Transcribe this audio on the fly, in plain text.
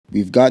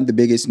We've gotten the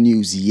biggest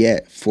news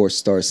yet for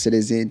Star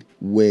Citizen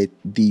with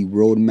the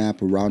roadmap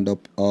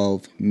roundup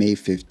of May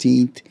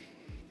 15th,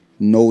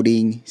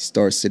 noting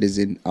Star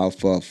Citizen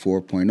Alpha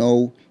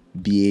 4.0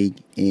 being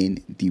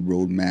in the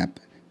roadmap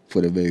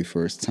for the very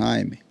first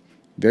time.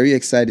 Very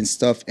exciting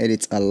stuff, and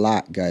it's a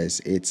lot, guys.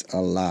 It's a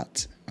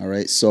lot. All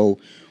right, so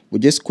we're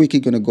just quickly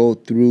gonna go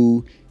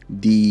through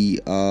the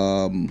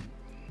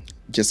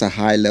just a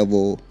high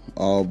level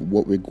of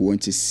what we're going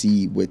to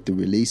see with the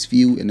release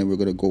view, and then we're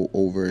going to go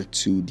over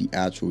to the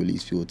actual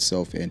release view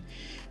itself and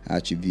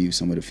actually view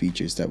some of the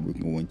features that we're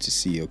going to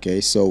see.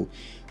 Okay, so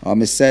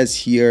it says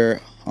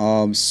here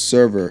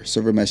server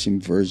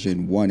meshing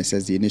version 1. It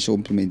says the initial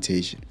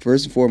implementation.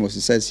 First and foremost,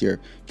 it says here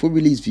for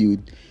release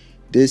view,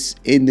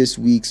 in this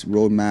week's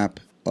roadmap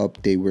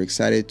update, we're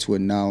excited to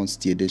announce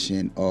the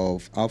addition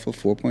of Alpha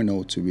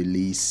 4.0 to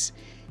release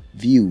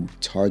view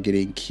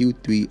targeting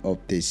Q3 of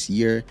this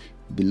year.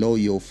 Below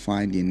you'll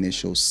find the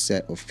initial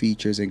set of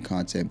features and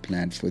content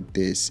planned for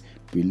this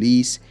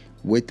release,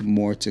 with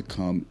more to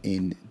come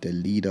in the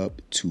lead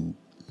up to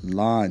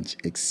launch.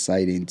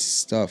 Exciting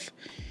stuff.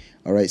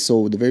 All right,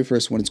 so the very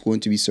first one is going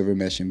to be server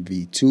meshing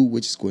v2,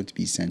 which is going to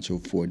be essential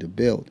for the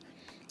build.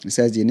 It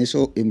says the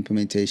initial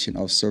implementation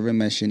of server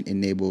meshing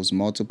enables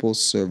multiple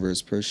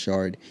servers per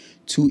shard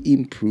to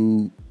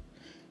improve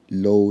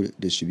load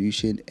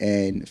distribution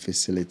and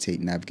facilitate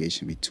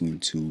navigation between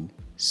two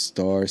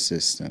star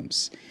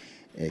systems.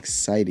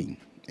 Exciting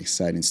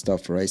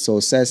stuff, right? So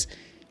it says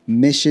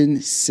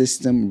mission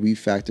system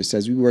refactor. It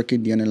says we work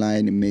in the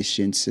underlying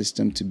mission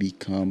system to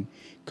become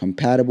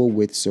compatible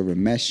with server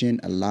meshing,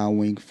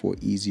 allowing for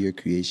easier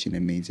creation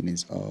and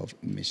maintenance of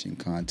mission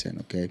content.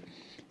 Okay,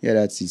 yeah,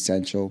 that's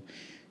essential.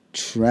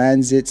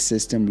 Transit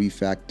system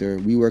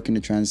refactor. We work in the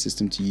transit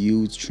system to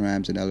use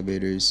trams and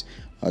elevators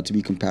to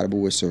be compatible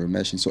with server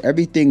meshing. So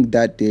everything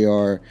that they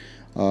are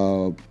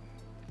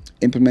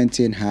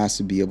implementing has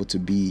to be able to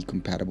be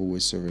compatible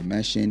with server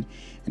meshing,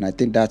 and I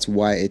think that's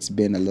why it's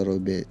been a little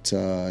bit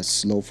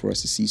slow for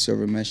us to see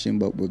server meshing,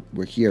 but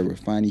we're here. We're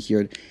finally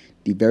here.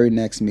 The very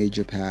next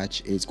major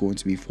patch is going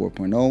to be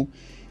 4.0,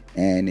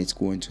 and it's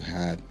going to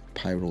have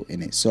Pyro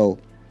in it. So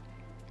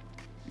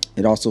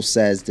it also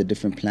says the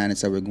different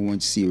planets that we're going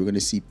to see. We're going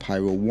to see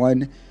Pyro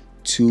 1,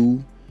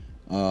 2,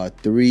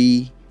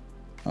 3,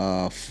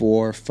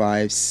 4,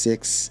 5,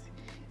 6,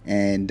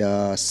 and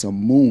some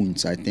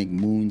moons. I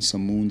think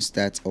some moons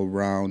that's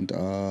around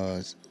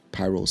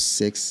Pyro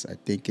 6. I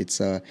think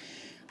it's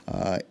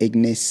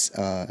Ignis,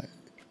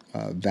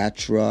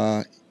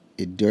 Vatra,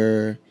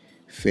 Idur,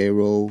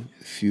 Pharaoh,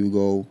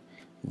 Fugo,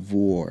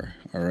 Vor.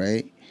 All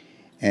right,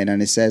 and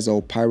then it says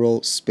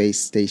Pyro space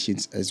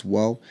stations as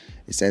well.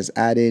 It says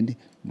added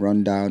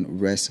rundown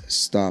rest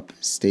stop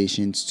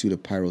stations to the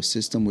Pyro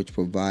system, which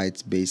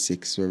provides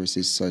basic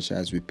services such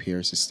as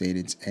repair,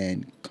 sustenance,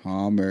 and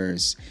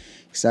commerce.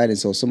 Excited.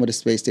 So some of the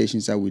space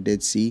stations that we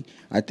did see,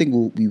 I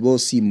think we will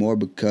see more,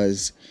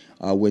 because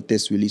with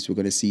this release we're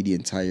going to see the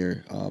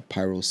entire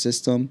Pyro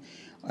system,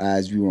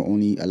 as we were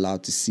only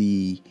allowed to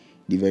see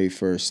the very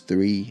first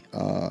 3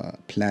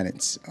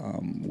 planets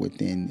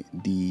within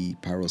the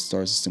Pyro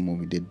star system when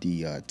we did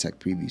the tech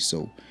preview.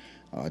 So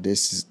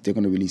they're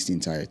going to release the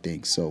entire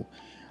thing. So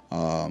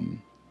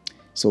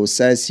it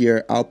says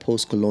here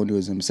outpost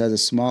colonialism. It says a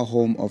small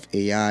home of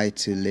AI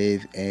to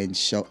live and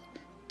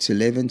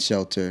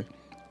shelter.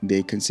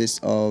 They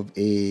consist of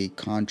a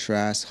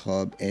contrast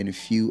hub and a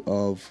few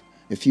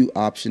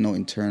optional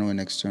internal and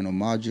external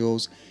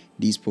modules.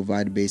 These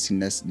provide basic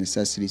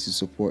necessities to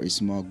support a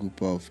small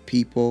group of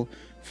people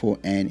for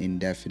an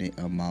indefinite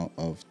amount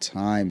of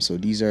time. So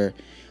these are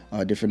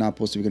different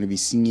outposts we're going to be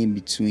seeing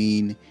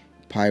between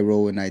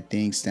Pyro and I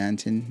think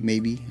Stanton,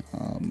 maybe.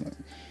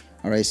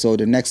 All right, so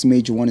the next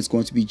major one is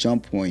going to be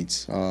jump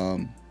points.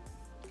 It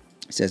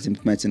says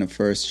implementing the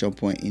first jump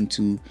point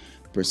into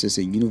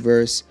persistent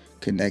universe,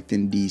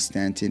 connecting the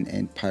Stanton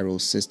and Pyro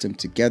system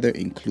together,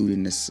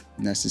 including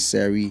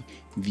necessary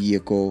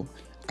vehicle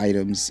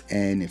items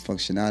and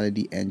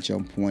functionality, and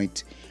jump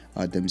point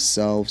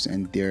themselves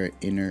and their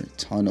inner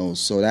tunnels.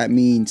 So that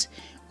means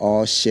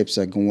all ships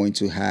are going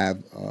to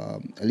have,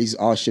 at least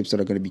all ships that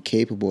are going to be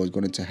capable, is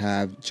going to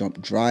have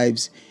jump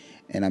drives,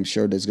 and I'm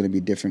sure there's going to be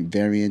different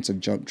variants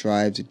of jump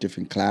drives at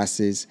different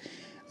classes,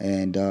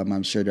 and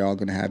I'm sure they're all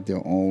going to have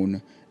their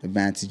own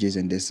advantages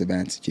and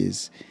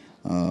disadvantages.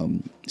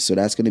 So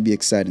that's going to be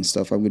exciting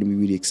stuff. I'm going to be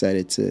really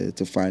excited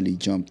to finally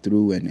jump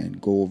through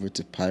and go over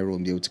to Pyro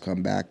and be able to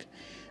come back.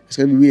 It's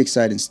going to be really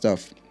exciting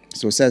stuff.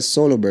 So it says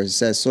solar bursts. It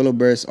says solar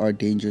bursts are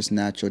dangerous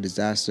natural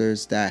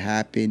disasters that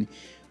happen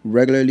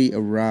regularly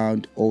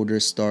around older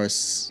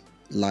stars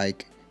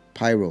like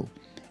Pyro.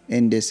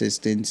 In this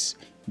instance,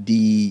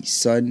 the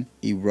sun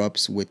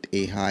erupts with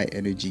a high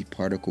energy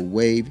particle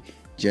wave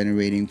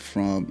generating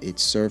from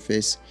its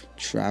surface,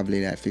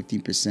 traveling at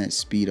 15%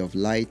 speed of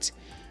light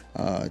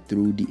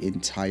through the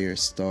entire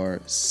star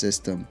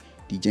system.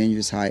 The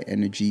dangerous high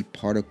energy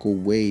particle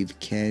wave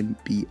can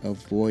be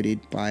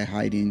avoided by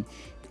hiding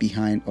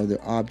behind other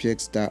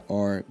objects that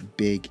are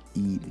big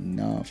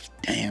enough.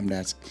 Damn,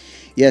 that's,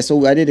 yeah.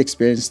 So I did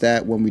experience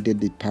that when we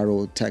did the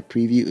pyro tech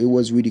preview. It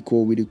was really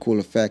cool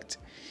effect.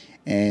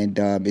 And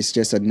it's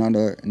just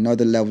another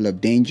level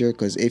of danger,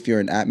 because if you're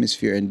in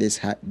atmosphere and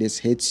this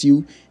hits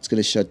you, it's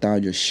gonna shut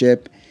down your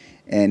ship,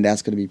 and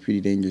that's gonna be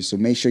pretty dangerous. So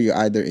make sure you're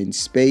either in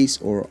space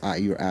or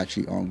you're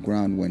actually on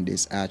ground when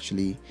this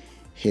actually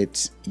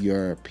hits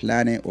your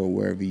planet or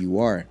wherever you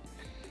are.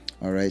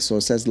 All right, so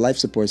it says life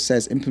support. It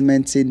says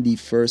implementing the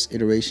first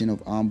iteration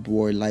of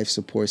onboard life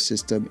support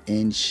system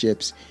in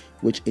ships,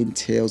 which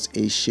entails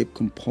a ship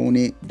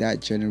component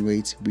that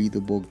generates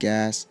breathable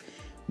gas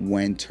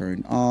when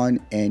turned on,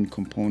 and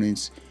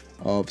components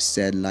of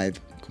said life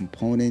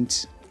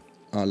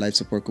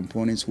support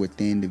components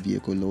within the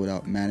vehicle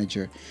loadout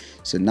manager.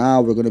 So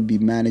now we're going to be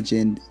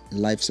managing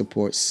life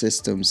support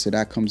systems. So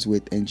that comes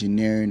with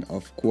engineering,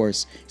 of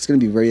course. It's going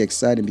to be very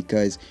exciting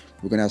because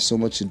we're going to have so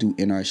much to do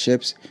in our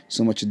ships,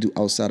 so much to do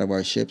outside of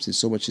our ships, and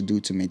so much to do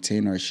to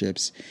maintain our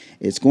ships.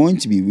 It's going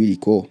to be really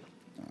cool.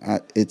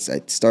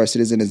 Star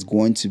Citizen is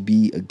going to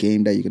be a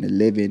game that you're going to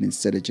live in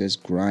instead of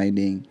just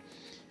grinding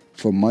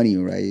for money,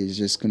 right? It's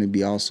just going to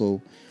be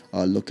also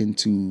looking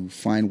to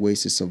find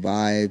ways to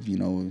survive, you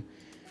know,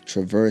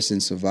 traverse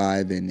and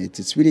survive, and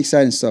it's really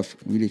exciting stuff.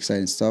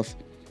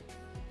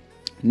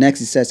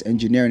 Next, it says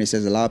engineering. It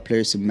says allow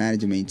players to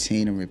manage and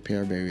maintain and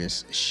repair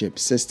various ship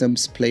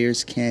systems.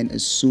 Players can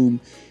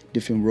assume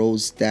different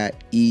roles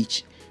that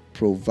each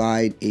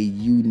provide a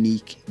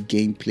unique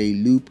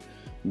gameplay loop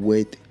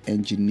with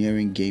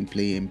engineering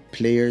gameplay, and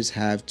players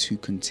have to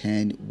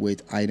contend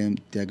with item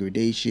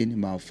degradation,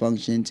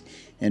 malfunctions,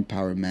 and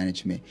power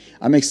management.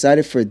 I'm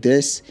excited for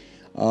this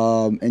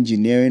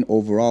engineering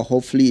overall.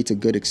 Hopefully it's a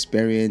good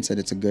experience and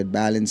it's a good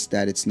balance,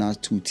 that it's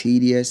not too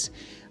tedious.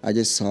 I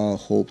just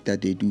hope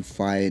that they do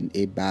find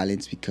a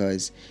balance,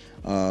 because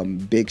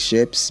big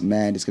ships,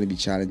 man, it's going to be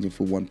challenging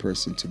for one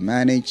person to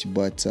manage,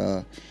 but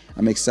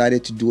I'm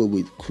excited to do it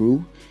with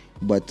crew.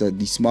 But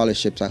the smaller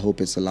ships, I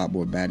hope it's a lot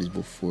more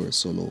manageable for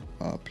solo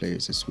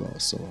players as well.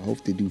 So I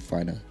hope they do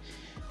find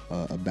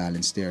a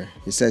balance there.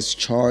 It says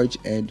charge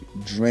and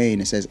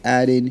drain. It says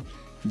adding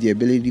the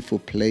ability for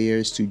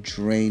players to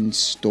drain,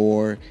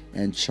 store,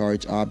 and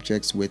charge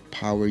objects with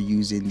power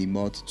using the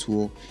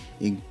multi-tool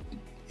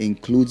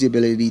includes the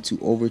ability to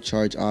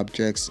overcharge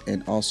objects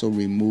and also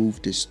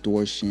remove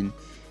distortion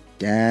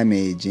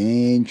damage.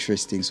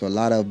 Interesting. So a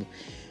lot of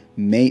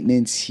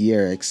maintenance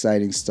here.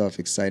 Exciting stuff.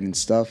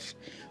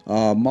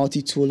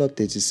 Multi-tool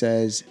updates. It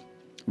says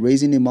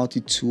raising the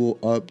multi-tool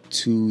up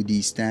to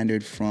the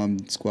standard from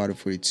Squadron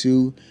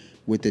 42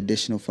 with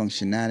additional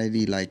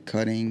functionality like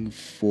cutting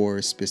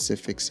for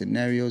specific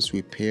scenarios,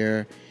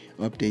 repair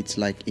updates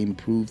like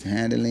improved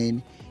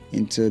handling,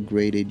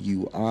 integrated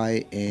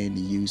UI, and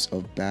use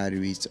of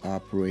batteries to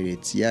operate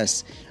it.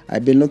 Yes,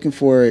 I've been looking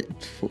forward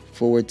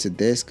to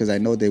this, because I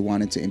know they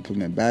wanted to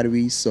implement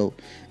batteries, so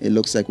it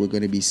looks like we're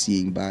going to be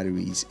seeing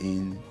batteries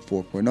in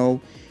 4.0.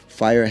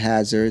 Fire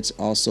hazards,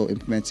 also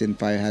implementing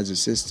fire hazard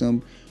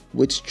system,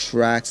 which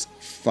tracks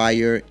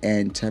fire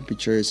and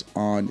temperatures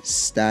on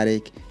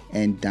static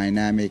and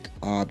dynamic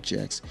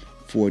objects.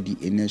 For the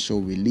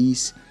initial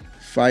release,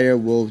 fire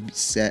will be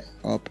set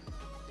up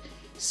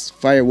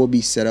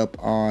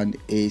on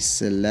a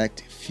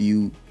select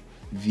few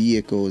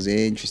vehicles.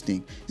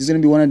 Interesting. This is going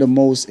to be one of the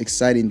most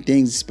exciting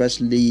things,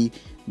 especially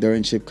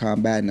during ship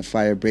combat and the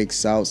fire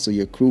breaks out. So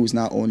your crew is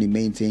not only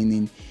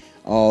maintaining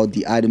all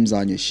the items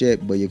on your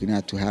ship, but you're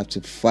going to have to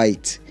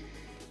fight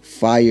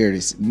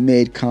fires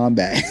mid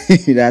combat.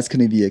 That's going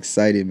to be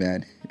exciting,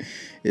 man.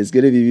 It's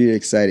going to be really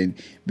exciting.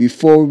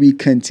 Before we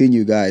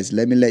continue, guys,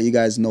 let me let you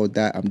guys know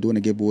that I'm doing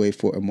a giveaway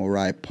for a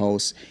Morai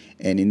Pulse.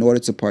 And in order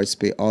to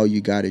participate, all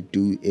you got to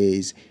do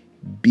is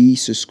be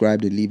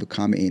subscribed and leave a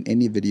comment in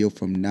any video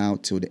from now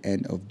till the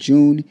end of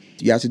June.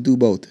 You have to do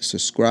both.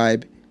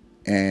 Subscribe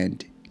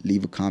and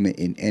leave a comment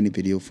in any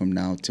video from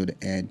now till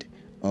the end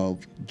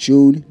of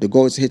June. The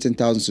goal is to hit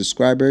 10,000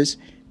 subscribers.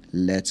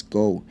 Let's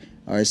go.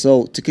 All right,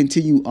 so to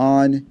continue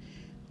on,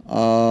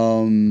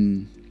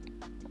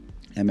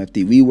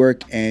 MFD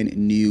rework and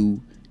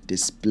new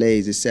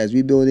displays. It says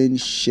rebuilding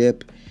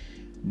ship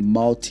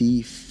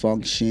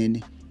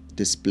multi-function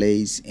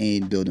displays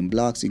and building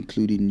blocks,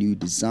 including new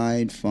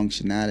design,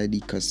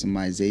 functionality,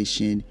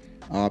 customization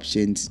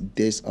options.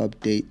 This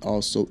update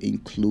also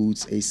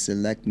includes a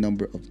select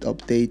number of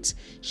updates,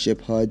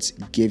 ship HUDs,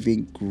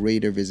 giving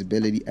greater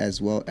visibility,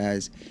 as well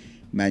as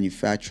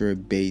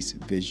manufacturer-based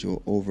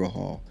visual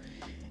overhaul.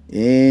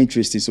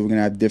 Interesting. So we're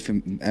gonna have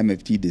different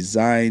MFT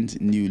designs,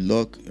 new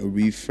look, a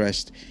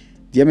refreshed.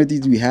 The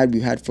MFTs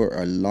we've had for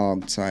a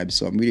long time,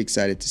 so I'm really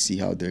excited to see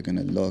how they're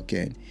gonna look,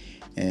 and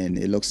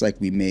it looks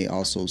like we may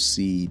also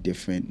see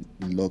different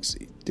looks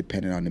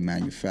depending on the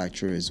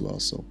manufacturer as well.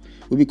 So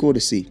it'll be cool to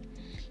see.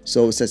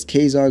 So it says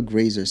Khazar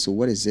Grazer. So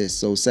what is this?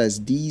 So it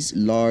says these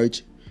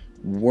large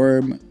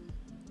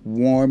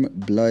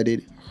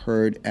warm-blooded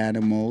herd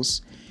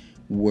animals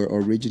were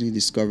originally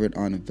discovered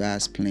on the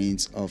vast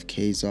plains of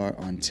Corsair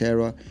on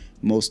Terra,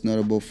 most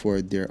notable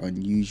for their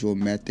unusual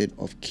method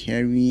of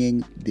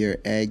carrying their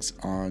eggs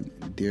on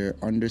their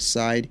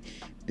underside.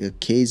 The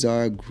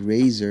Corsair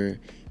grazer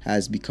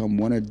has become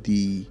one of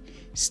the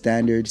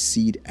standard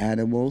seed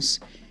animals,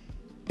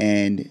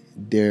 and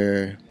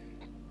there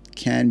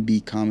can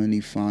be commonly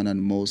found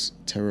on most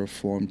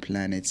terraformed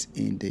planets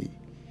in the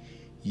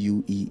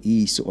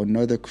UEE. So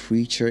another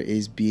creature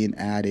is being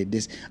added.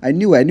 This I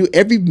knew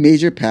every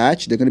major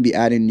patch they're going to be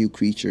adding new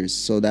creatures,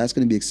 so that's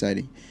going to be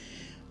exciting.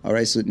 All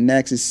right, so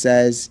next it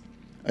says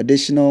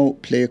additional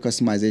player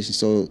customization.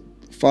 So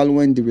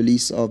following the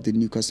release of the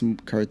new custom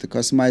character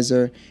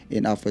customizer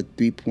in alpha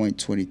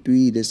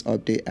 3.23, this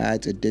update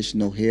adds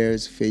additional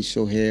hairs,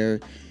 facial hair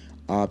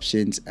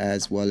options,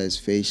 as well as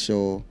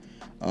facial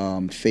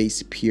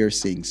face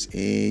piercings.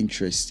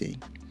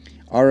 Interesting.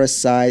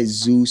 RSI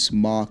Zeus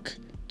Mach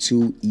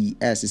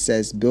 2ES. It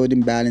says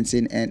building,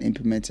 balancing, and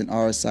implementing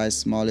RSI's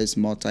smallest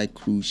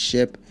multi-cruise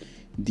ship,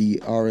 the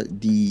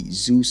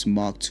Zeus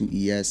Mach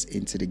 2ES,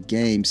 into the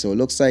game. So it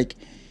looks like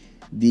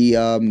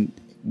the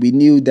we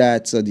knew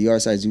that the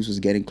RSI Zeus was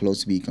getting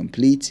close to being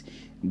complete,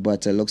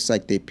 but it looks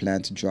like they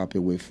plan to drop it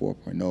with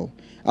 4.0.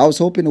 I was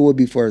hoping it would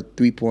be for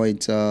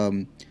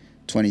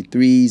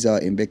 3.23's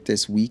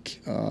Invictus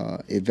Week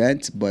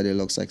event, but it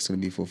looks like it's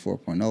going to be for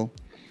 4.0.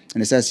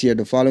 And it says here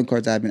the following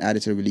cards have been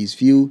added to the release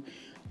view.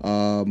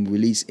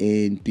 Release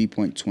in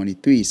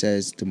 3.23. It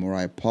says the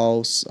Mariah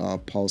Pulse,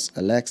 Pulse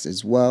LX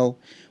as well,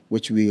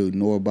 which we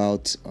know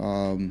about.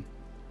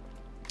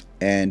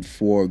 And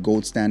for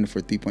gold standard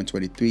for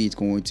 3.23, it's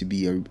going to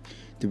be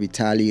the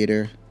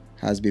Retaliator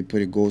has been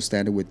put in gold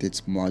standard with its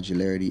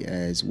modularity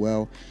as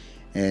well.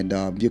 And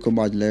vehicle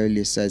modularity,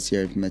 it says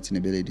here, implementing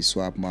the ability to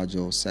swap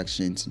module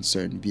sections in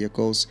certain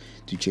vehicles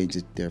to change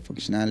their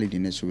functionality. The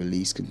initial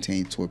release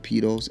contained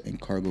torpedoes and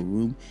cargo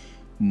room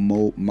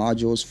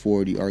modules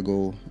for the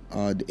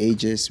the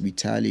Aegis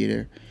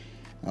Retaliator,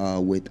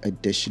 with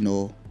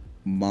additional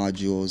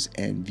modules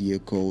and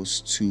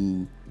vehicles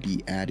to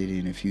be added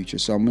in the future.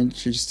 So I'm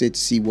interested to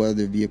see what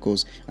other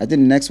vehicles. I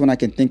think the next one I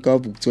can think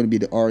of is going to be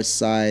the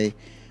RSI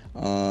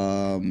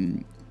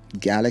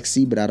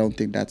Galaxy, but I don't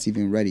think that's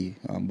even ready,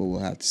 but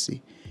we'll have to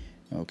see.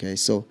 Okay,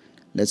 so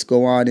let's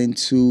go on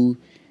into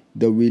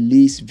the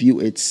release view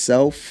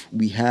itself.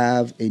 We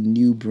have a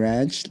new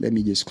branch. Let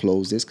me just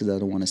close this because I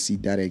don't want to see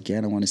that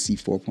again. I want to see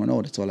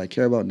 4.0. That's all I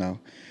care about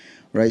now,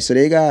 right? So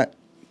they got,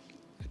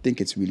 I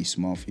think it's really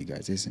small for you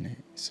guys, isn't it?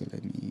 So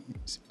let me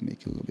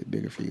make it a little bit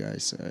bigger for you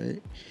guys. All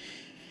right,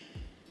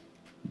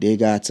 they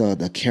got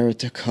the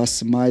character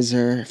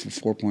customizer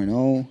for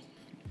 4.0.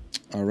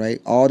 all right,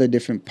 all the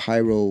different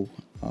pyro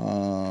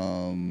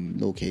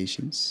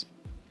locations,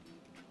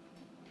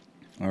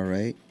 all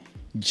right,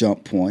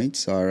 jump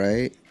points, all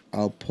right,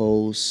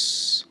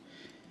 outposts,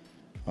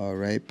 all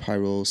right,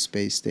 pyro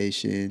space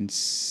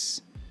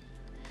stations,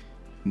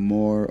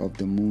 more of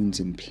the moons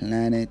and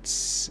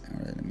planets. All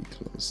right, let me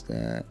close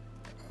that.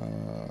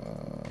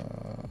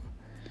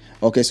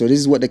 Okay, so this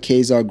is what the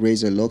Corsair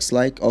Grazer looks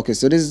like. Okay,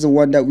 so this is the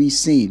one that we've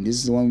seen. This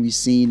is the one we've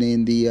seen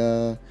in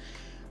the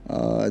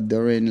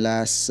during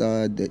last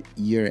the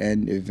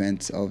year-end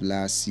event of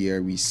last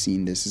year. We've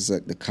seen this. This is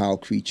like the cow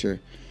creature.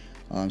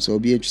 So it'll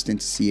be interesting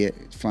to see it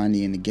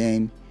finally in the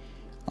game.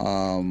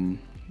 All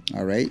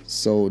right,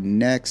 so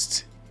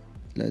next,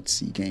 let's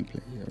see gameplay.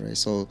 All right,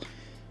 so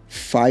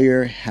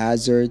fire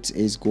hazards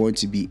is going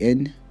to be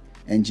in,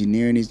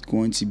 engineering is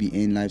going to be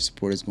in, life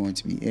support is going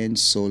to be in,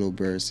 solo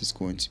burst is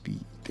going to be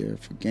there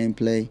for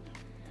gameplay.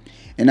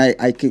 And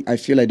I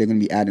feel like they're going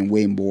to be adding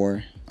way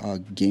more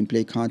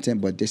gameplay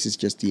content, but this is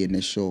just the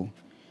initial.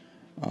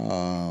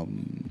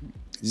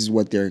 This is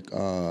what they're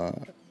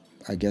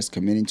I guess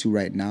committing to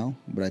right now,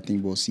 but I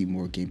think we'll see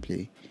more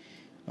gameplay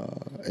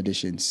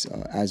additions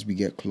as we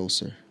get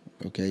closer.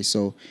 Okay,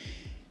 so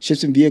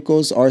ships and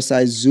vehicles,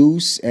 RSI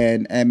Zeus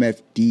and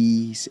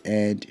MFDs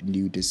and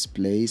new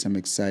displays. I'm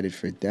excited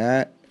for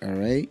that. All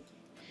right,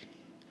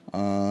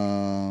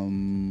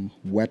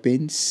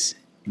 weapons,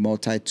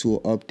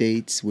 multi-tool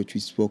updates, which we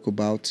spoke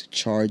about,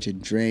 charge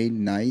and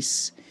drain,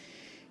 nice.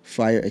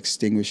 Fire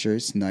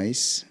extinguishers,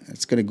 nice.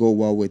 That's gonna go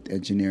well with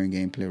engineering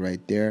gameplay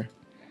right there.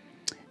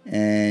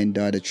 And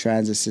the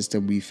transit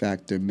system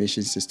refactor,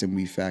 mission system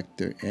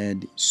refactor,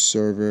 and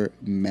server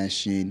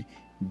meshing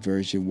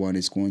version 1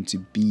 is going to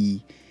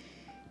be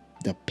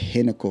the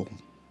pinnacle.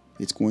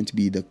 It's going to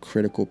be the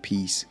critical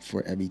piece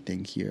for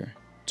everything here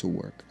to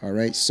work. All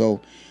right,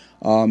 so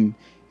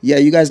yeah,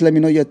 you guys let me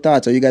know your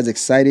thoughts. Are you guys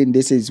excited?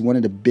 This is one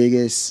of the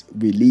biggest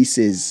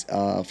releases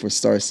for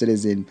Star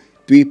Citizen.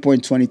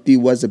 3.23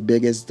 was the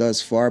biggest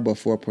thus far, but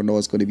 4.0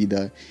 is going to be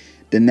the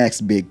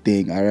next big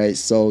thing. All right,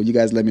 so you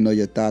guys let me know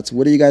your thoughts.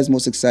 What are you guys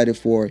most excited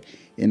for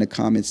in the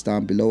comments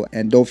down below?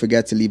 And don't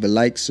forget to leave a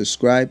like,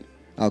 subscribe.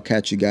 I'll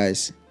catch you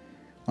guys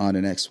on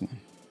the next one.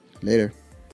 Later.